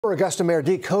Augusta Mayor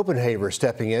Deke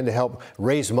stepping in to help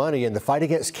raise money in the fight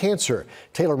against cancer.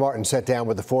 Taylor Martin sat down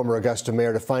with the former Augusta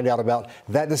mayor to find out about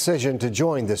that decision to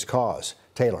join this cause.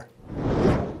 Taylor.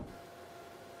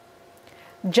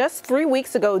 Just 3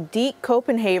 weeks ago, Deke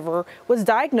was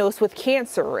diagnosed with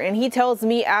cancer, and he tells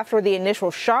me after the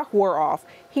initial shock wore off,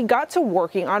 he got to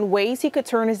working on ways he could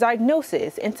turn his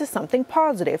diagnosis into something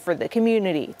positive for the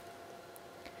community.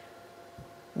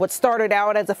 What started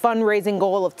out as a fundraising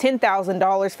goal of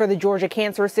 $10,000 for the Georgia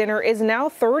Cancer Center is now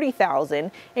 $30,000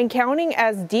 and counting,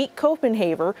 as Deke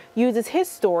uses his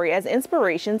story as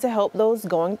inspiration to help those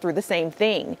going through the same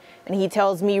thing. And he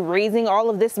tells me raising all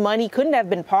of this money couldn't have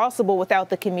been possible without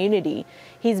the community.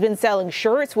 He's been selling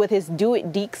shirts with his "Do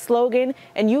It Deke" slogan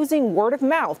and using word of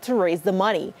mouth to raise the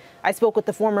money. I spoke with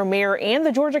the former mayor and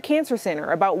the Georgia Cancer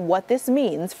Center about what this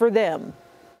means for them.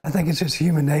 I think it's just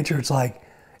human nature. It's like,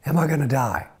 am I going to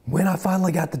die? When I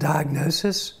finally got the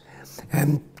diagnosis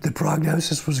and the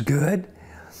prognosis was good,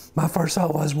 my first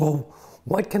thought was, well,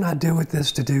 what can I do with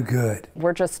this to do good?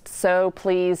 We're just so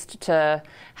pleased to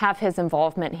have his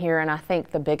involvement here, and I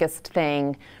think the biggest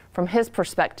thing from his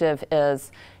perspective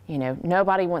is,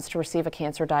 nobody wants to receive a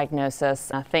cancer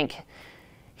diagnosis. I think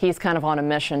he's kind of on a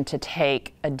mission to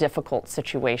take a difficult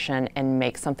situation and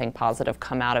make something positive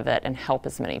come out of it and help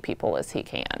as many people as he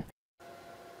can.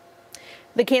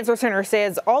 The Cancer Center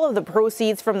says all of the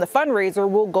proceeds from the fundraiser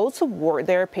will go toward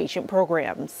their patient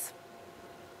programs.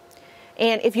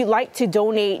 And if you'd like to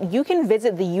donate, you can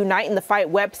visit the Unite in the Fight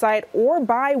website or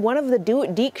buy one of the Do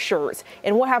It Deke shirts.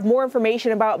 And we'll have more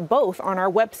information about both on our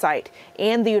website.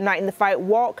 And the Unite in the Fight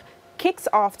walk kicks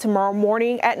off tomorrow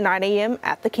morning at 9 a.m.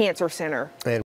 at the Cancer Center.